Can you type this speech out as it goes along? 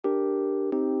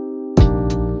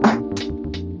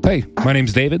Hey, my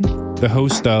name's David, the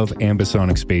host of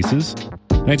Ambisonic Spaces,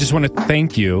 and I just want to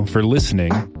thank you for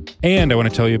listening, and I want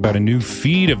to tell you about a new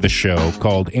feed of the show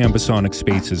called Ambisonic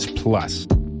Spaces Plus.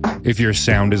 If you're a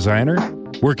sound designer,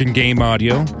 work in game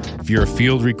audio, if you're a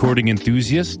field recording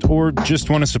enthusiast, or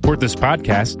just want to support this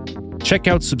podcast, check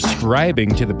out subscribing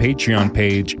to the Patreon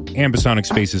page, Ambisonic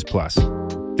Spaces Plus.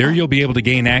 There you'll be able to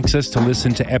gain access to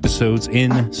listen to episodes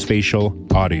in spatial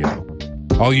audio.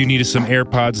 All you need is some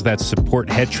AirPods that support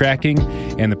head tracking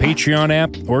and the Patreon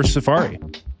app or Safari.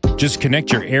 Just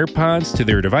connect your AirPods to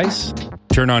their device,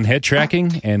 turn on head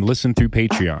tracking, and listen through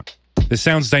Patreon. The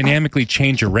sounds dynamically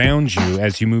change around you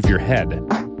as you move your head.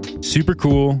 Super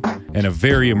cool and a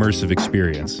very immersive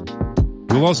experience.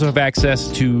 You'll also have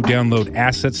access to download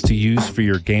assets to use for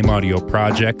your game audio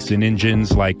projects in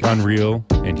engines like Unreal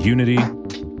and Unity,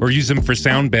 or use them for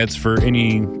sound beds for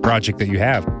any project that you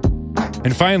have.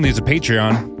 And finally, as a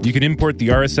Patreon, you can import the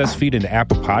RSS feed into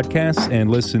Apple Podcasts and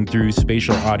listen through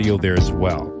spatial audio there as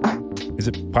well. Is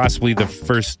it possibly the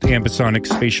first ambisonic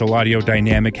spatial audio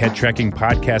dynamic head tracking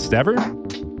podcast ever?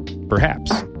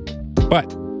 Perhaps. But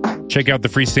check out the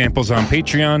free samples on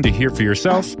Patreon to hear for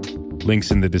yourself. Links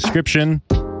in the description.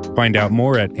 Find out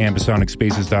more at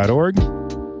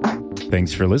ambisonicspaces.org.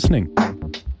 Thanks for listening.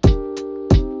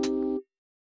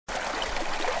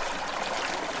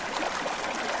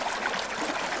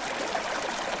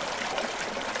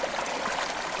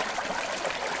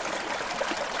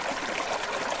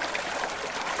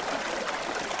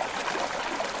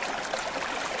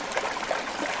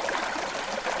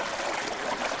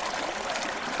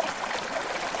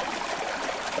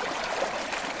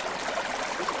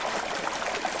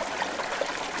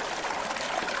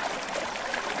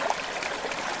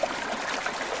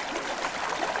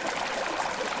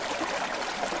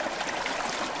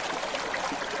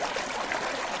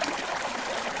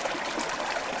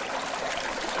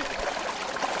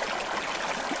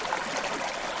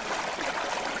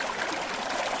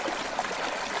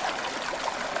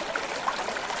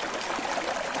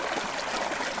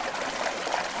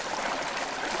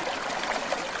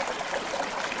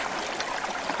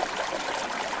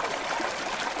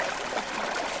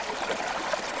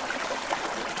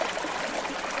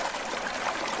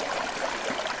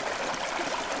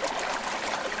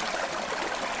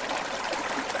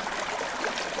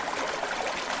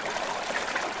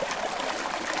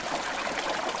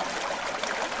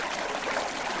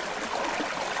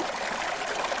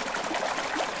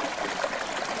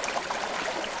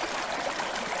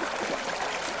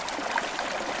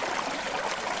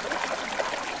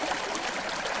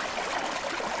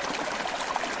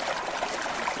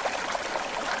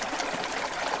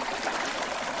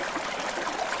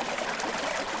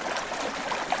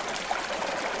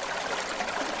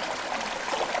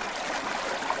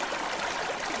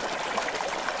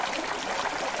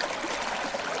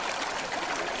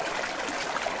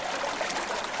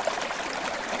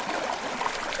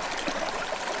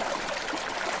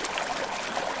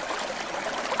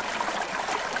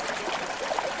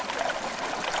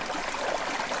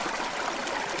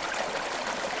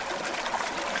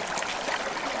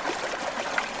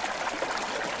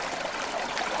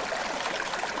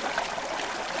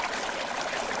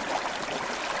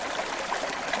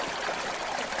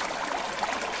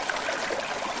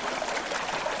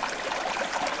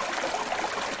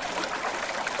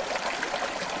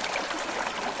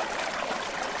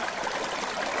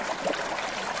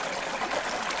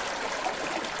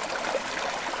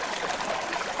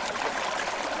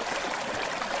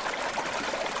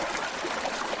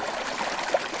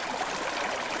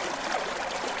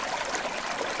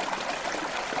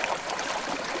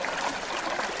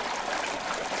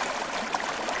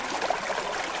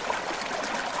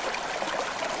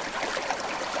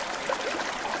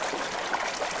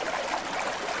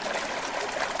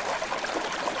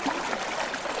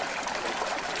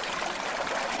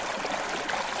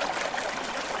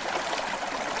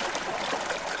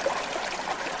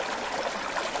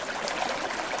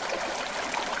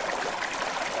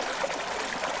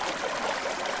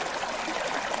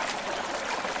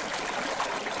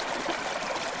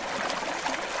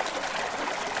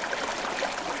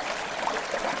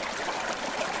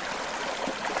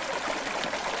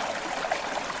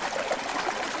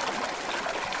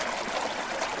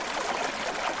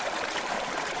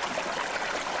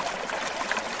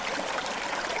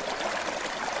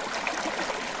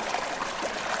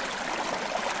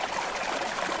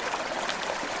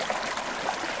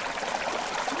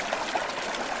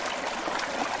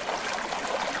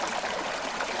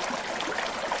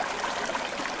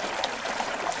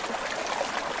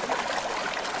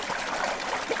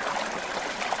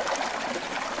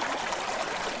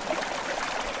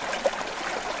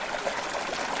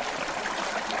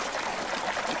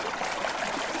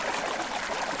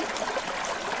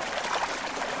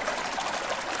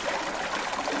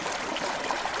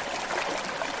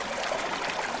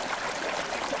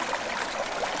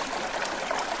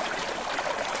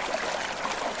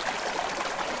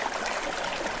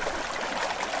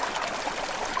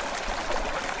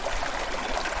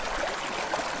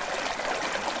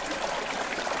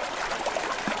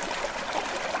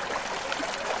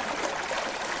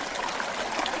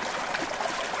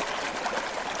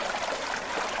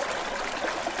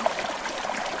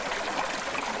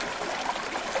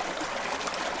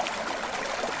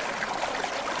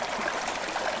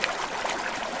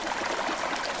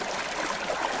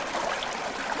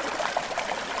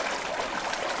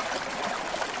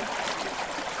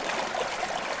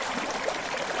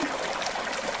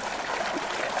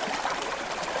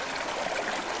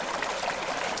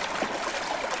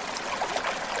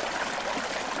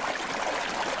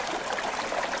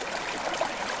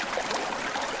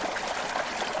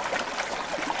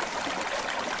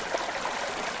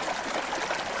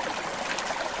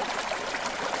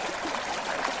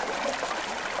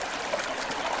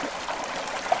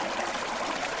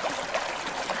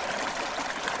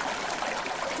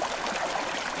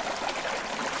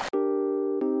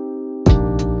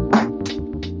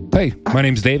 Hey, my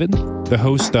name's David, the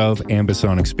host of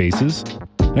Ambisonic Spaces,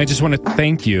 and I just want to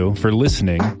thank you for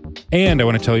listening, and I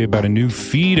want to tell you about a new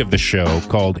feed of the show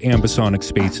called Ambisonic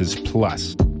Spaces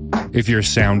Plus. If you're a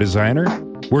sound designer,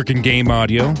 work in game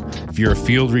audio, if you're a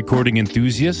field recording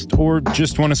enthusiast, or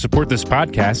just want to support this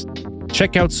podcast,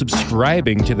 check out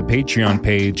subscribing to the Patreon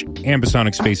page,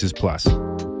 Ambisonic Spaces Plus.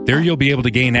 There you'll be able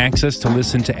to gain access to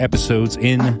listen to episodes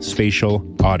in spatial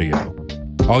audio.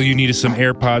 All you need is some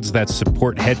AirPods that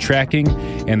support head tracking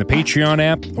and the Patreon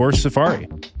app or Safari.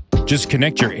 Just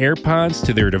connect your AirPods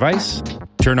to their device,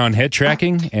 turn on head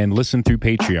tracking, and listen through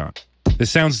Patreon. The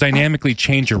sounds dynamically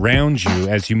change around you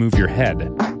as you move your head.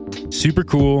 Super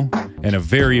cool and a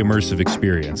very immersive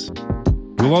experience.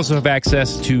 You'll also have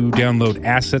access to download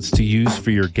assets to use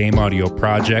for your game audio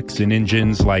projects in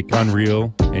engines like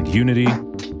Unreal and Unity,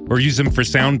 or use them for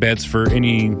sound beds for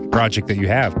any project that you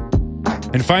have.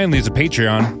 And finally, as a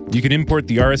Patreon, you can import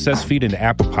the RSS feed into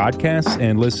Apple Podcasts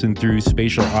and listen through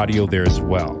spatial audio there as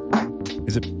well.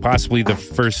 Is it possibly the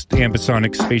first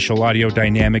ambisonic spatial audio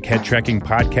dynamic head tracking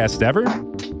podcast ever?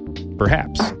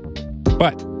 Perhaps.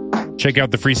 But check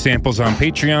out the free samples on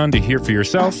Patreon to hear for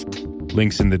yourself.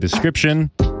 Links in the description.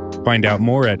 Find out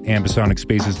more at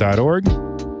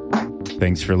ambisonicspaces.org.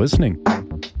 Thanks for listening.